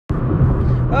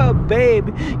Oh,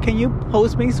 babe, can you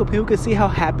post me so people can see how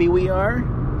happy we are?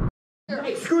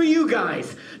 Hey, screw you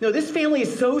guys. No, this family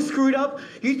is so screwed up.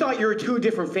 You thought you were two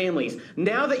different families.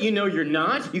 Now that you know you're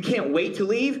not, you can't wait to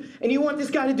leave, and you want this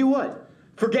guy to do what?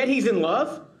 Forget he's in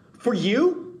love? For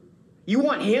you? You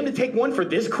want him to take one for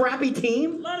this crappy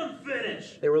team? Let him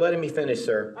finish. They were letting me finish,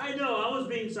 sir. I know, I was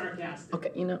being sarcastic.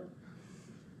 Okay, you know.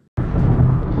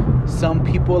 Some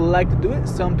people like to do it,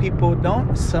 some people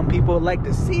don't. Some people like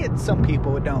to see it, some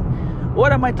people don't.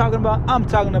 What am I talking about? I'm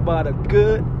talking about a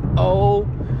good old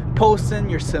posting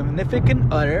your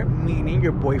significant other, meaning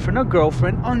your boyfriend or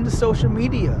girlfriend, on the social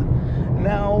media.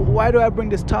 Now, why do I bring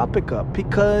this topic up?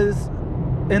 Because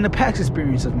in the past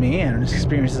experience of me and the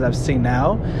experiences I've seen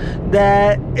now,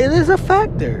 that it is a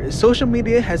factor. Social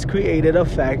media has created a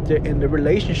factor in the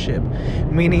relationship,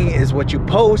 meaning is what you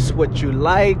post, what you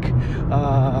like,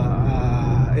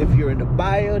 if you're in the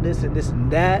bio, this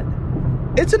and that.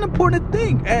 It's an important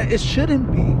thing, and it shouldn't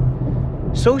be.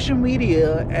 Social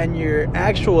media and your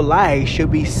actual life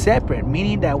should be separate,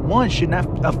 meaning that one should not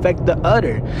affect the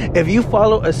other. If you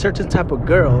follow a certain type of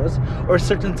girls or a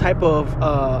certain type of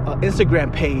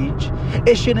Instagram page,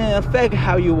 it shouldn't affect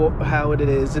how it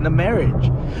is in a marriage.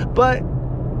 But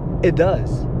it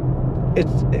does.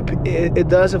 It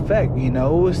does affect, you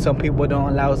know. Some people don't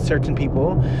allow certain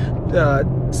people.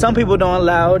 Some people don't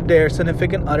allow their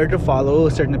significant other to follow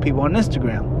certain people on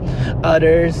Instagram.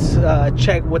 Others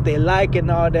check what they like and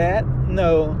all that.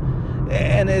 No.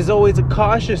 And it's always a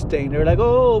cautious thing. They're like,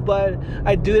 oh, but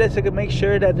I do that to make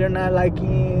sure that they're not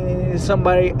liking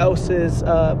somebody else's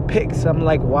pics. I'm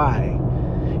like, why?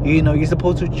 You know, you're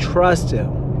supposed to trust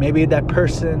them. Maybe that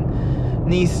person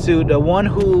needs to, the one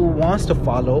who wants to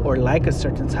follow or like a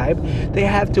certain type, they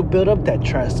have to build up that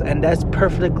trust, and that's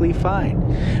perfectly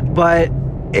fine. But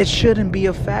it shouldn't be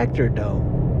a factor, though.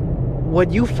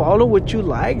 What you follow, what you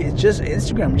like, it's just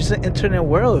Instagram, just an internet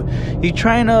world. You're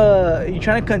trying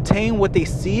to contain what they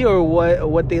see or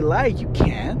what they like. You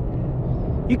can't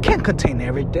contain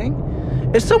everything.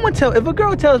 If a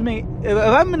girl tells me, if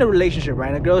I'm in a relationship, right,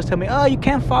 and a girl tells me, oh, you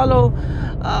can't follow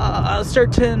a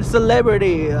certain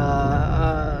celebrity,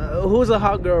 who's a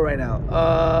hot girl right now?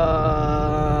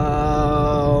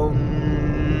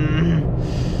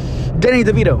 Danny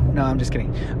DeVito. No, I'm just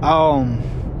kidding.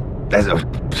 It's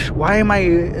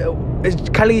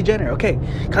Kylie Jenner. Okay,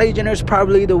 Kylie Jenner is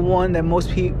probably the one that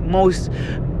most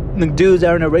dudes that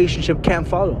are in a relationship can't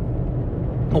follow.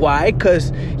 Why?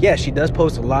 Because, yeah, she does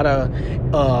post a lot of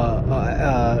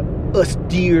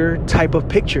austere type of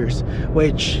pictures,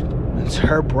 which it's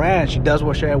her brand. She does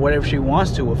whatever she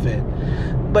wants to with it.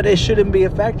 But it shouldn't be a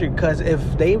factor, because if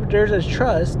there's a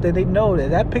trust, then they know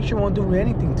that picture won't do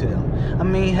anything to them. I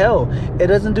mean, hell, it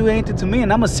doesn't do anything to me,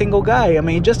 and I'm a single guy. I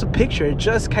mean, just a picture,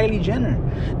 just Kylie Jenner.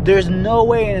 There's no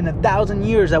way in 1,000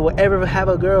 years I will ever have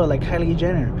a girl like Kylie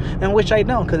Jenner, and which I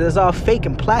don't, because it's all fake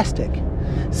and plastic.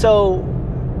 So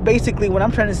basically, what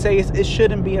I'm trying to say is it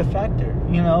shouldn't be a factor.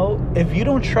 You know, if you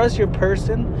don't trust your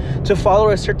person to follow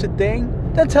a certain thing,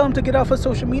 then tell them to get off of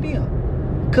social media,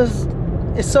 because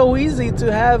it's so easy to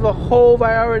have a whole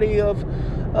variety of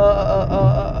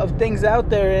things out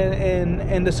there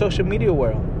in the social media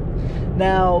world.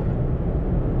 Now,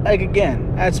 like,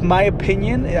 again, that's my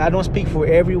opinion. I don't speak for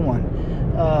everyone.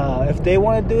 If they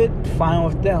want to do it, fine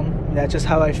with them. That's just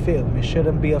how I feel. It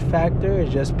shouldn't be a factor.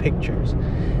 It's just pictures.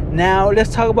 Now,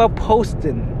 let's talk about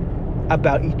posting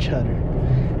about each other.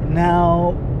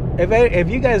 Now, if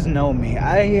you guys know me,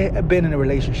 I have been in a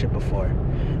relationship before,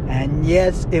 and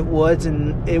yes, it was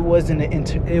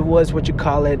what you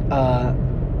call it,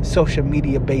 social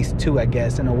media based too, I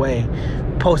guess, in a way.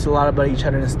 Post a lot about each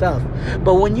other and stuff.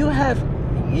 But when you have,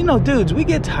 you know, dudes, we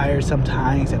get tired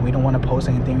sometimes and we don't want to post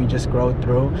anything. We just scroll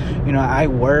through. You know, I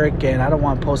work and I don't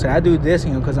want to post it. I do this,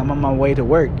 you know, because I'm on my way to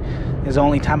work. It's the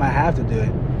only time I have to do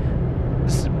it.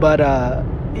 But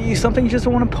something you just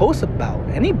don't want to post about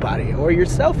anybody or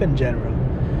yourself in general.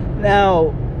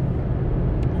 Now,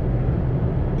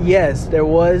 yes, there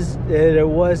was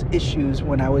issues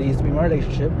when I used to be in my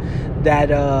relationship that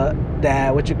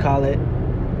what you call it,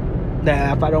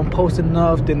 that if I don't post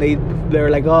enough, then they're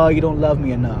like, oh, you don't love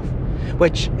me enough,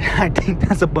 which I think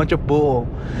that's a bunch of bull,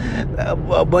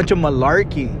 a bunch of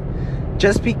malarkey.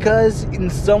 Just because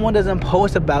someone doesn't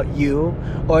post about you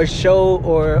or show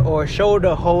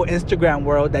the whole Instagram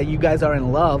world that you guys are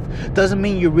in love doesn't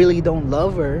mean you really don't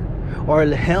love her or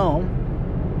him.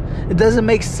 It doesn't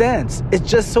make sense. It's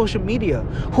just social media.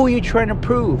 Who are you trying to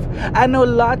prove? I know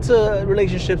lots of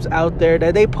relationships out there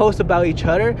that they post about each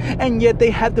other, and yet they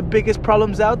have the biggest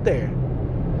problems out there.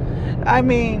 I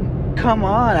mean, come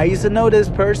on. I used to know this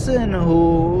person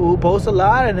who posts a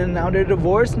lot, and then now they're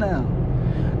divorced now.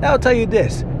 I'll tell you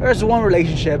this. There's one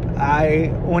relationship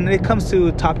when it comes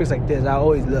to topics like this, I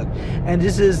always look. And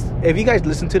this is, if you guys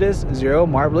listen to this, Zero,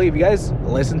 Marbly, if you guys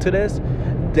listen to this,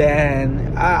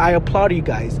 then I applaud you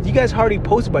guys. You guys hardly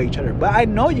post about each other, but I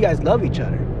know you guys love each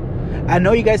other. I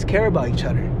know you guys care about each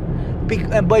other.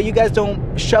 But you guys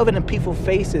don't shove it in people's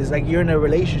faces like you're in a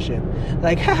relationship.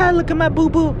 Like, haha, look at my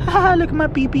boo-boo. Haha, look at my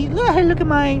pee-pee. Look at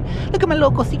my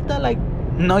little cosita. Like,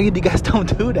 no, you guys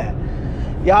don't do that.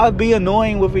 Y'all be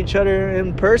annoying with each other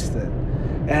in person.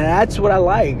 And that's what I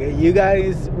like. You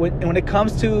guys, when it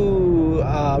comes to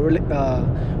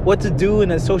what to do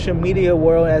in a social media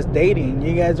world as dating,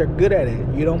 you guys are good at it.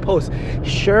 You don't post.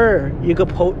 Sure, you could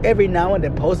post every now and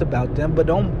then, post about them, but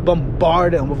don't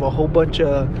bombard them with a whole bunch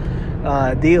of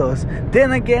deals.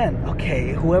 Then again,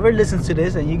 okay, whoever listens to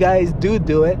this and you guys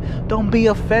do it, don't be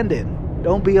offended.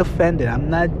 Don't be offended.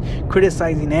 I'm not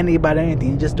criticizing anybody or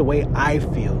anything. Just the way I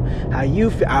feel. How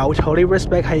you feel. I totally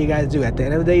respect how you guys do. At the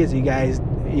end of the day, it's you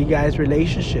guys'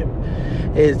 relationship.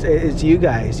 It's you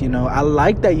guys. You know, I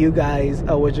like that you guys,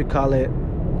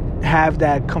 have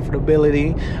that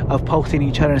comfortability of posting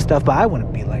each other and stuff. But I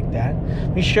wouldn't be like that. I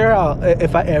mean, sure,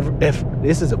 if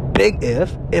this is a big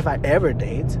if I ever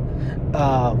date,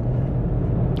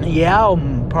 yeah, I'll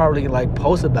probably like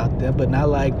post about them, but not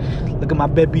like look at my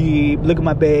baby, look at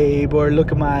my babe, or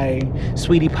look at my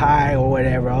sweetie pie or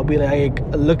whatever. I'll be like,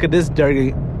 look at this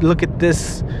dirty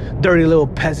little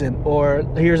peasant, or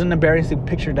here's an embarrassing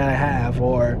picture that I have,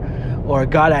 or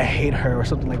God, I hate her, or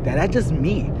something like that. That's just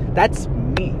me. That's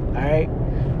me. All right.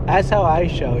 That's how I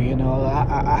show. You know,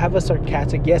 I have a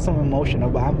sarcastic. Yes, I'm emotional,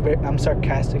 but I'm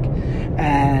sarcastic,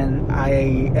 and I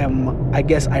am, I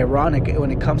guess, ironic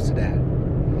when it comes to that.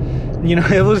 You know,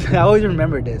 I always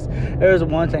remember this. There was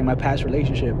one time in my past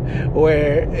relationship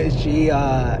where she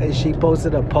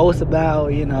posted a post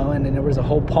about, you know, and then there was a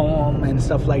whole poem and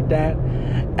stuff like that.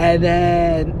 And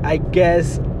then I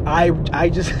guess I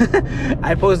just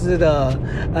I posted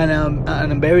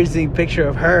an embarrassing picture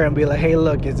of her and be like, hey,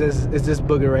 look, is this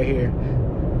booger right here?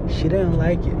 She didn't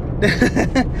like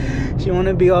it. She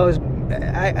wanted to be always.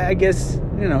 I guess,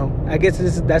 you know. I guess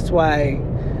that's why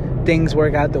things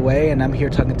work out the way, and I'm here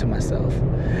talking to myself.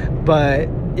 But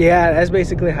yeah, that's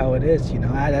basically how it is. You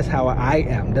know, that's how I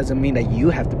am. Doesn't mean that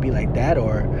you have to be like that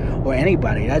or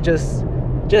anybody. That's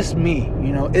just me.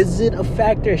 You know, is it a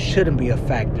factor? It shouldn't be a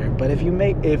factor. But if you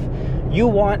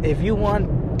want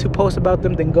to post about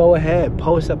them, then go ahead,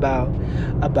 post about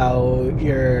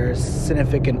your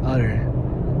significant other.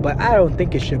 But I don't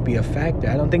think it should be a factor.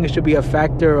 I don't think it should be a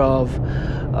factor of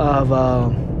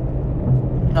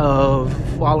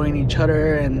following each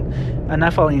other and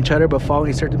not following each other, but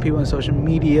following certain people on social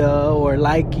media, or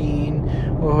liking,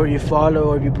 or who you follow,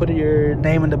 or if you put your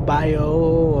name in the bio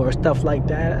or stuff like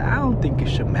that. I don't think it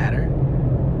should matter.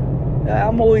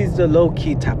 I'm always the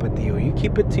low-key type of deal. You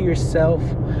keep it to yourself,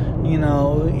 you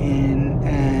know,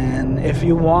 and if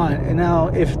you want, you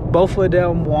know, if both of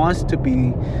them wants to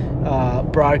be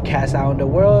broadcast out in the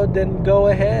world, then go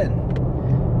ahead,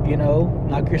 you know,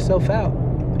 knock yourself out.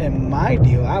 In my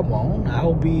deal, I won't.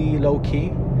 I'll be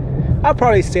low-key. I'll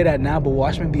probably say that now, but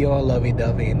watch me be all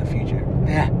lovey-dovey in the future.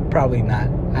 Probably not.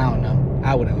 I don't know.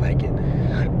 I wouldn't like it.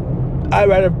 I'd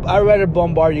rather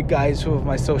bombard you guys with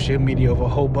my social media of a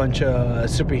whole bunch of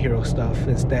superhero stuff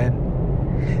instead.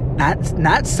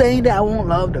 Not saying that I won't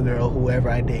love the girl, whoever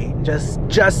I date.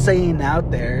 Just saying out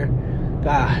there.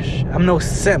 Gosh, I'm no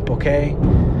simp, okay?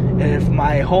 And if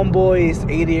my homeboys,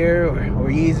 Adir or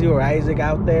Easy or Isaac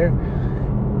out there,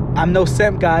 I'm no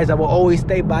simp, guys. I will always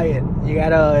stay by it. You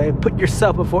gotta put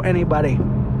yourself before anybody.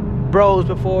 Bros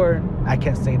before. I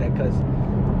can't say that because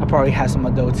I probably have some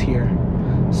adults here.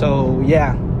 So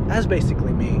yeah, that's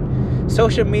basically me.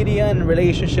 Social media and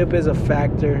relationship is a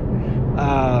factor.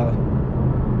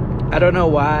 I don't know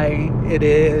why it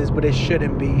is, but it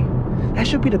shouldn't be. That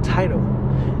should be the title.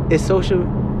 Is social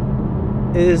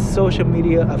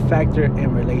media a factor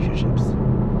in relationships?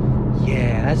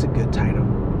 Yeah, that's a good title.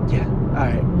 Yeah.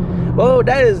 Alright. Well,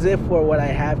 that is it for what I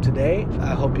have today.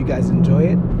 I hope you guys enjoy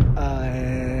it.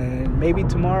 And maybe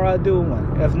tomorrow I'll do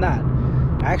one. If not,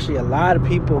 actually a lot of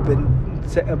people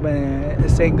have been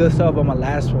saying good stuff about my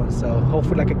last one. So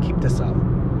hopefully I can keep this up.